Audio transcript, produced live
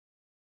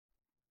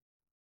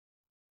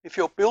If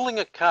you're building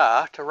a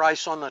car to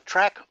race on the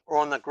track or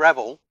on the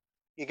gravel,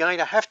 you're going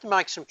to have to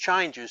make some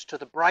changes to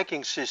the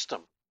braking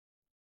system.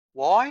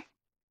 Why?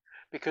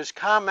 Because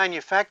car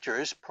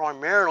manufacturers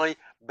primarily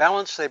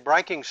balance their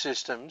braking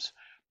systems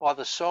by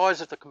the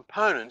size of the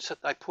components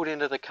that they put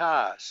into the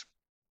cars.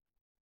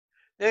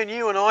 Then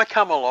you and I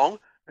come along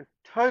and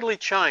totally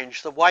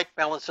change the weight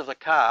balance of the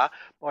car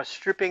by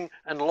stripping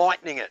and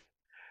lightening it,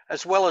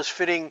 as well as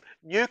fitting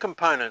new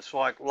components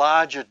like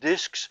larger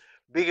discs,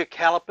 bigger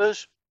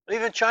calipers,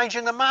 even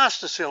changing the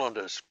master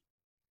cylinders.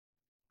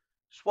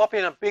 Swap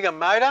in a bigger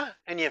motor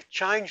and you've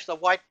changed the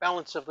weight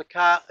balance of the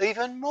car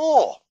even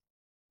more.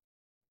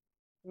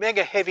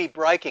 Mega heavy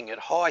braking at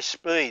high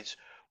speeds,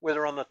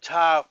 whether on the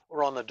tar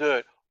or on the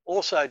dirt,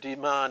 also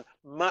demand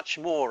much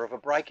more of a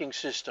braking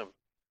system.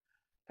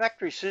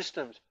 Factory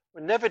systems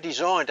were never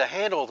designed to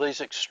handle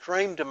these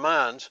extreme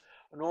demands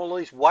and all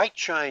these weight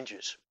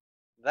changes.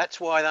 That's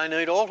why they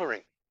need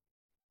altering.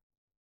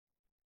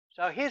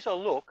 So here's a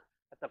look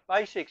at the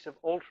basics of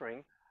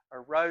altering a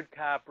road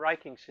car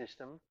braking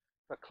system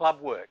for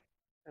club work.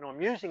 And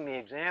I'm using the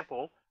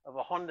example of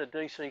a Honda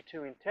DC2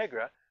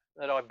 Integra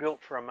that I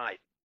built for a mate.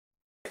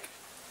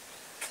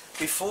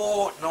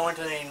 Before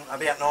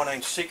about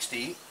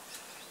 1960,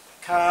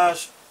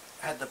 cars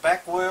had the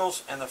back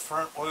wheels and the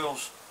front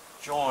wheels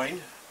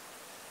joined,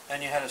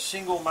 and you had a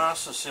single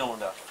master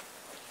cylinder.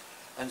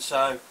 And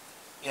so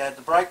you had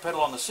the brake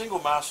pedal on the single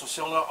master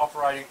cylinder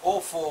operating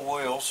all four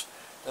wheels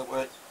that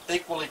were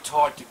equally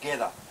tied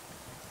together.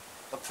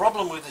 The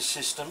problem with this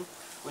system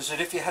was that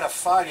if you had a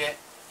failure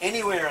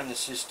anywhere in the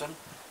system,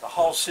 the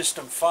whole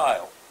system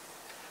failed.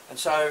 And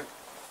so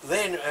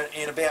then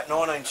in about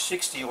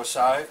 1960 or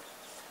so,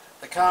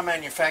 the car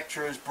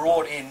manufacturers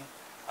brought in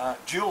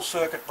dual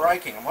circuit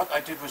braking, and what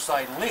they did was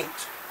they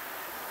linked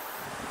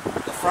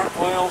the front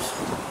wheels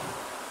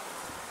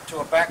to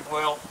a back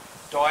wheel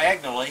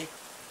diagonally,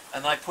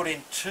 and they put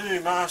in two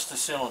master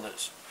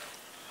cylinders.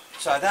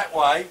 So that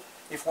way,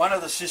 if one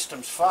of the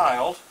systems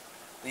failed,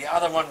 the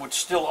other one would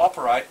still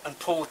operate and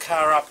pull the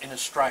car up in a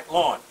straight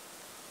line.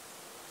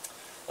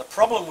 The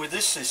problem with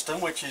this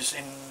system, which is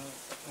in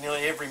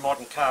nearly every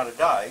modern car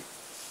today,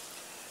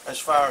 as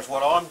far as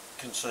what I'm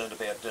concerned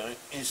about doing,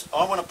 is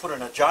I want to put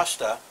an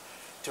adjuster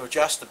to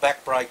adjust the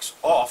back brakes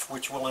off,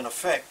 which will in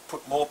effect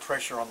put more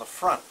pressure on the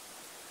front.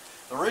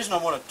 The reason I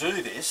want to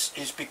do this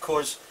is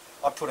because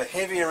I put a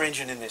heavier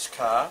engine in this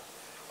car.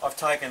 I've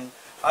taken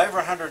over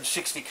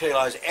 160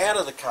 kilos out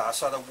of the car,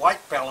 so the weight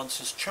balance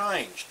has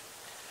changed.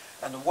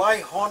 And the way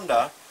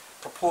Honda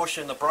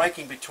proportion the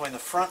braking between the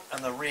front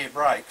and the rear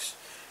brakes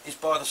is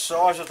by the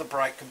size of the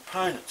brake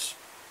components.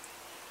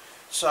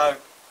 So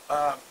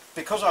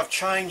because I've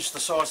changed the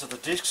size of the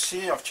discs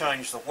here, I've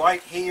changed the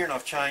weight here, and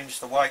I've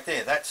changed the weight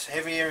there. That's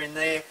heavier in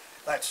there,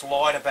 that's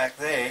lighter back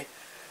there.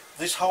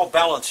 This whole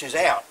balance is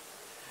out.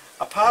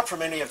 Apart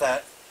from any of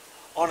that,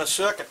 on a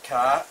circuit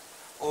car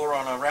or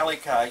on a rally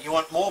car, you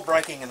want more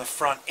braking in the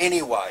front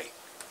anyway.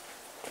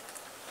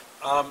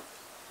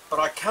 But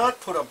I can't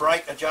put a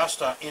brake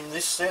adjuster in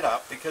this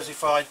setup because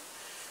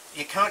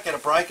you can't get a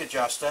brake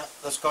adjuster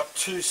that's got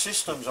two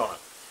systems on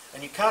it.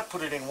 And you can't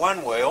put it in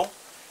one wheel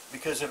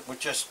because it would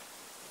just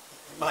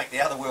make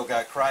the other wheel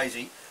go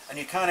crazy. And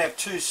you can't have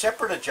two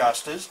separate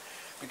adjusters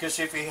because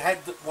if you had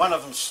one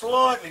of them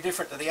slightly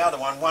different to the other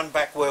one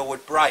back wheel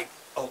would break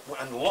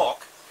and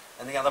lock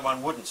and the other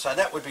one wouldn't. So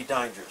that would be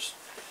dangerous.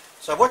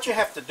 So what you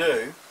have to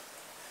do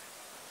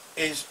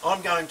is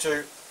I'm going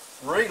to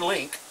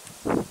relink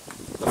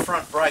the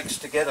front brakes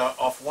together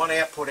off one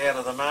output out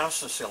of the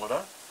master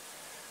cylinder.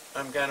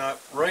 I'm going to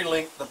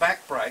relink the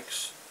back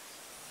brakes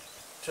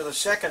to the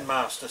second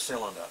master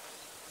cylinder.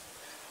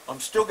 I'm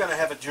still going to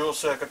have a dual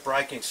circuit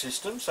braking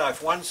system, so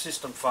if one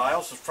system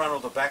fails, the front or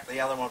the back, the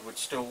other one would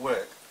still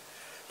work.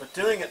 But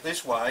doing it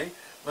this way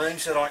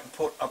means that I can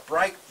put a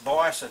brake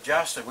bias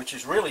adjuster, which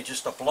is really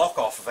just a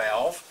block-off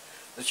valve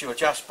that you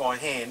adjust by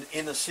hand,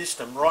 in the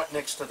system right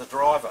next to the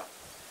driver.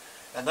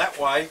 And that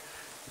way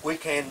we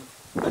can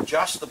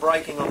adjust the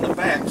braking on the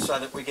back so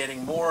that we're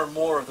getting more and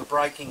more of the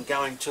braking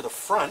going to the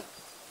front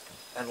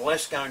and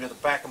less going to the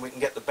back, and we can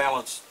get the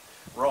balance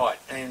right.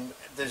 And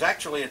there's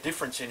actually a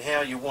difference in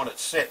how you want it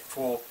set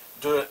for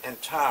dirt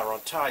and tar. On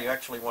tar you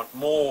actually want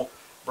more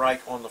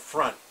brake on the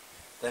front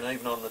than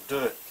even on the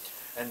dirt.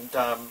 And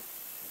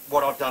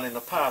what I've done in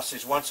the past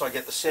is once I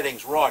get the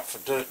settings right for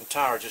dirt and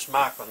tar, I just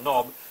mark the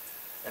knob,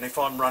 and if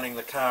I'm running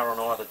the car on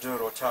either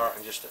dirt or tar, I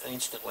can just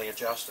instantly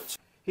adjust it.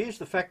 Here's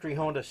the factory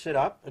Honda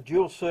setup, a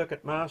dual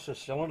circuit master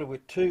cylinder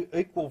with two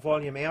equal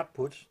volume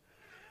outputs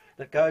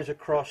that goes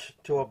across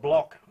to a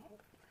block.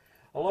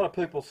 A lot of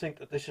people think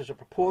that this is a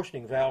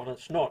proportioning valve, and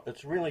it's not.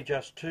 It's really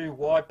just two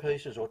Y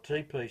pieces or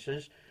T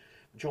pieces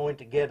joined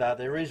together.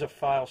 There is a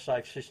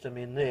fail-safe system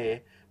in there,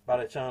 but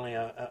it's only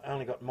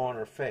got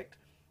minor effect.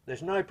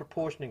 There's no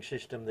proportioning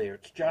system there.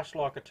 It's just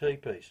like a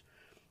T-piece.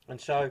 And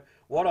so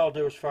what I'll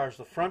do as far as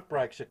the front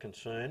brakes are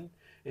concerned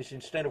is,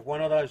 instead of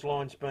one of those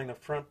lines being the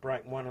front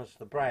brake and one is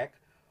the back,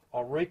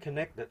 I'll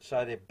reconnect it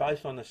so they're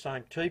both on the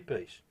same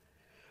T-piece.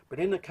 But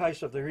in the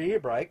case of the rear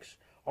brakes,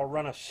 I'll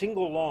run a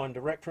single line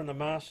direct from the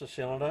master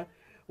cylinder,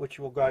 which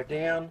will go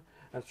down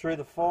and through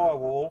the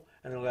firewall,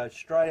 and it'll go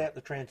straight out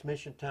the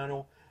transmission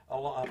tunnel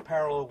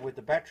parallel with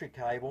the battery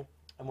cable,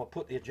 and we'll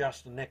put the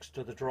adjuster next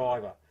to the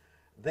driver.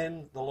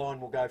 Then the line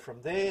will go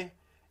from there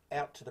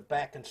out to the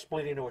back and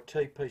split into a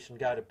T-piece and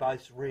go to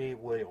both rear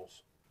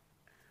wheels.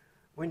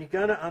 When you're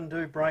going to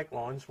undo brake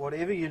lines,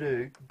 whatever you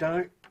do,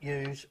 don't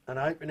use an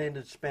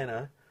open-ended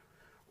spanner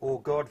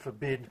or, God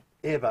forbid,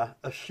 ever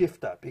a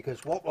shifter,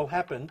 because what will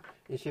happen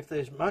is if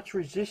there's much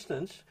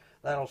resistance,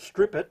 that'll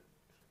strip it,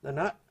 the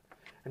nut,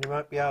 and you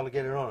won't be able to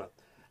get it on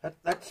it.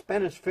 That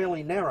spanner's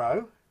fairly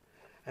narrow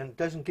and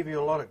doesn't give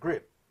you a lot of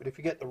grip, but if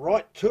you get the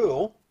right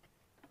tool,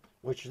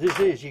 which this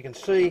is, you can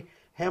see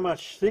how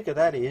much thicker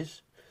that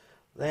is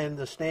than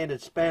the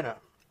standard spanner.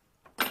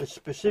 It's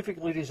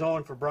specifically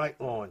designed for brake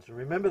lines. And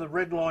remember the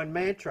red line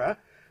mantra,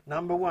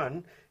 number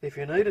one, if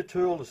you need a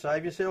tool to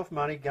save yourself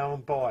money, go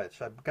and buy it.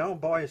 So go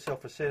and buy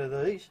yourself a set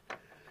of these.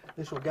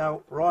 This will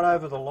go right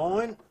over the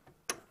line.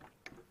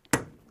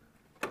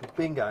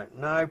 Bingo,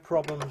 no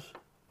problems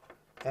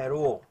at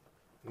all.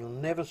 You'll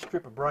never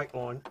strip a brake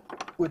line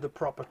with the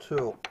proper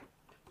tool.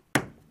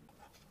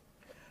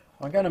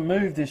 I'm going to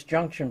move this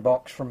junction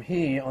box from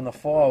here on the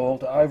firewall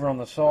to over on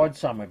the side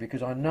somewhere,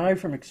 because I know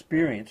from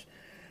experience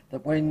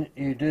that when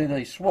you do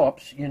these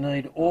swaps, you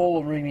need all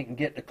the room you can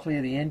get to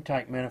clear the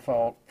intake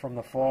manifold from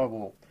the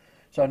firewall.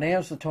 So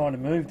now's the time to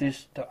move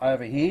this to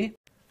over here.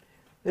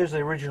 There's the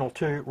original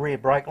two rear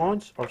brake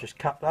lines. I'll just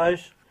cut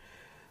those.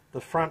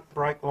 The front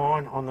brake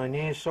line on the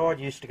near side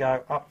used to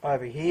go up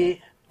over here.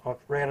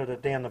 I've routed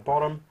it down the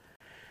bottom.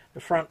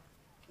 The front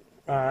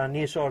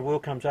near side wheel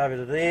comes over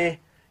to there.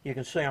 You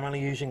can see I'm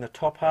only using the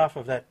top half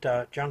of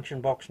that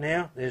junction box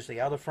now. There's the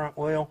other front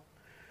wheel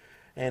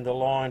and the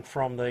line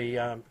from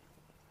the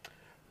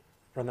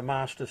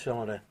master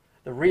cylinder.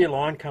 The rear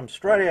line comes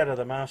straight out of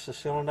the master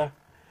cylinder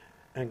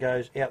and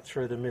goes out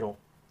through the middle.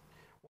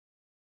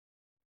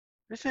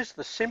 This is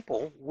the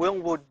simple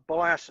Wilwood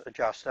bias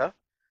adjuster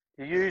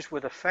you use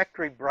with a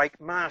factory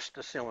brake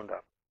master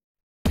cylinder.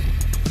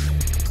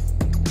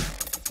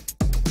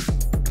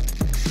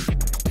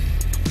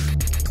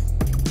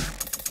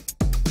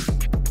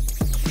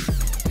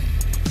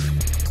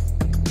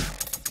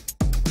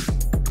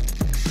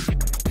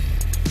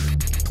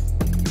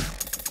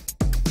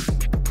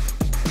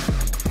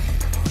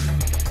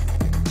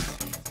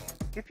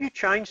 If you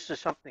change to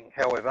something,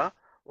 however,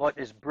 like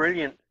this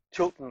brilliant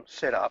Tilton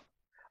setup,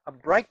 a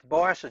brake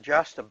bias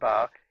adjuster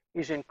bar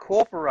is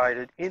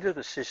incorporated into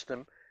the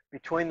system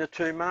between the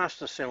two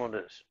master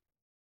cylinders.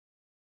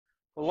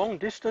 For long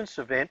distance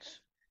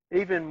events,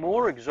 even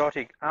more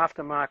exotic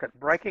aftermarket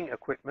braking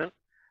equipment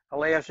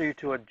allows you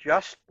to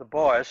adjust the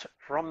bias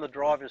from the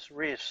driver's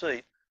rear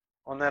seat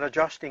on that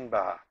adjusting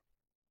bar.